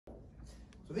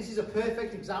So this is a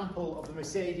perfect example of the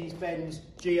Mercedes-Benz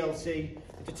GLC.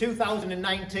 It's a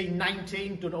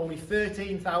 2019, done only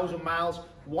 13,000 miles,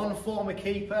 one former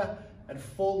keeper and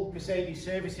full Mercedes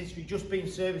service history, just been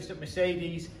serviced at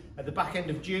Mercedes at the back end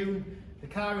of June. The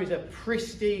car is a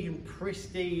pristine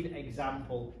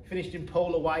example, finished in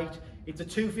polar white. It's a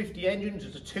 250 engine,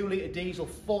 it's a 2-litre diesel,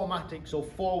 4MATIC, so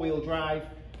 4-wheel drive.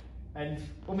 And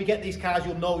when we get these cars,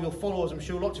 you'll follow us. I'm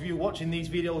sure lots of you watching these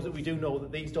videos that we do know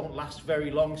that these don't last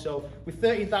very long. So with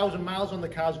 13,000 miles on the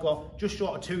car's got just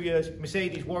short of 2 years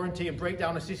Mercedes warranty and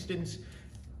breakdown assistance.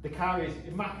 The car is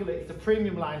immaculate. It's a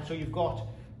premium line, so you've got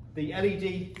the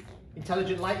LED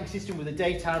intelligent lighting system with the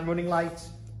daytime running lights.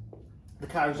 The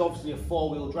car is obviously a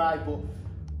 4-wheel drive, but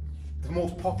the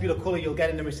most popular colour you'll get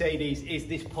in the Mercedes is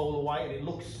this polar white, and it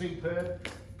looks superb.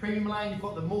 Premium line, you've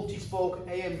got the multi-spoke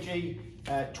AMG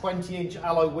 20-inch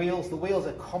alloy wheels. The wheels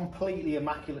are completely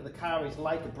immaculate. The car is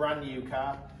like a brand new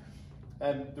car.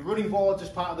 The running boards as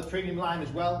part of the premium line as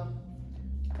well.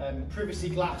 Privacy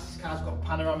glass. This car's got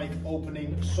panoramic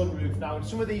opening sunroof. Now in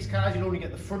some of these cars you'll only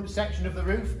get the front section of the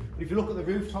roof, but if you look at the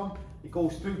roof, Tom, it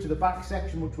goes through to the back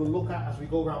section, which we'll look at as we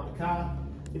go around the car.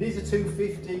 It is a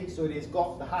 250, so it has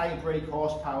got the higher brake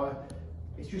horsepower.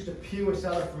 It's just a pure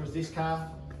seller for us, this car.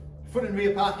 Front and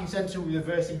rear parking sensor with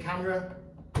reversing camera.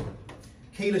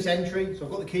 Keyless entry, so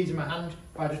I've got the keys in my hand.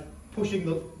 By just pushing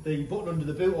the button under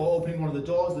the boot or opening one of the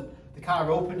doors, the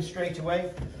car opens straight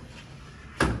away.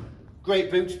 Great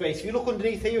boot space. If you look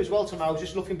underneath here as well, Tom, I was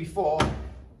just looking before,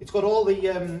 it's got all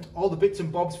the bits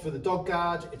and bobs for the dog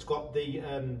guard. It's got the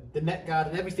net guard,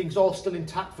 and everything's all still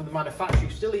intact from the manufacturer.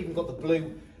 You've still even got the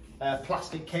blue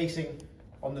plastic casing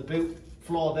on the boot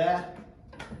floor there.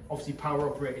 Obviously power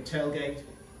operated tailgate.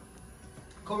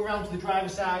 Coming around to the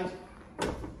driver's side,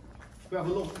 we have a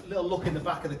little look in the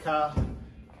back of the car.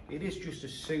 It is just a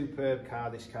superb car,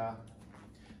 this car.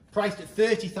 Priced at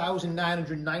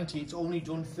 30,990, it's only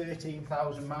done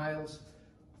 13,000 miles.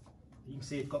 You can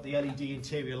see it's got the LED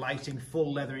interior lighting,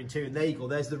 full leather interior. And there you go,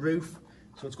 there's the roof.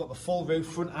 So it's got the full roof,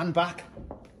 front and back.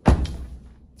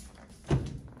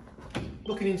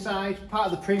 Looking inside,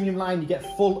 part of the premium line, you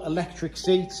get full electric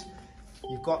seats.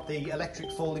 You've got the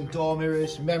electric folding door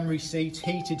mirrors, memory seats,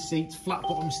 heated seats, flat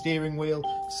bottom steering wheel,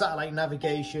 satellite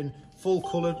navigation, full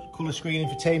colour screen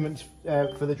infotainment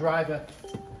for the driver.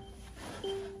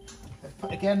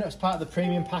 Again, as part of the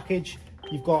premium package,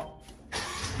 you've got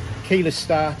keyless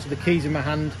start, so the keys in my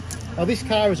hand. Now this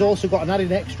car has also got an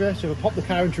added extra, so if I pop the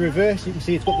car into reverse, you can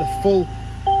see it's got the full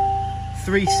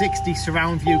 360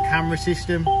 surround view camera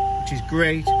system, which is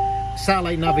great.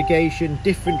 Satellite navigation,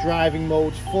 different driving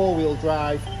modes, 4-wheel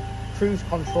drive, cruise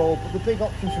control, but the big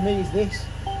option for me is this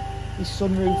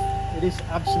sunroof. It is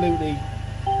absolutely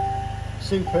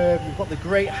superb. You've got the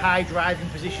great high driving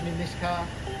position in this car.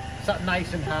 It's sat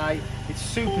nice and high, it's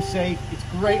super safe, it's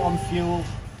great on fuel,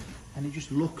 and it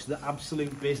just looks the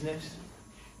absolute business.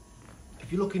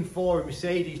 If you're looking for a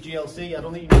Mercedes GLC, I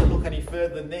don't think you need to look any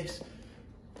further than this.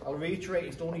 I'll reiterate,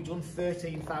 it's only done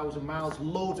 13,000 miles,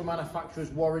 loads of manufacturer's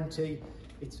warranty.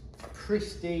 It's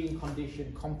pristine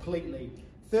condition completely.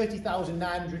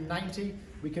 30,990.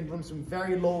 We can run some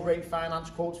very low rate finance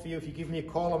quotes for you. If you give me a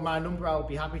call on my number, I'll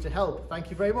be happy to help.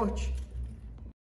 Thank you very much.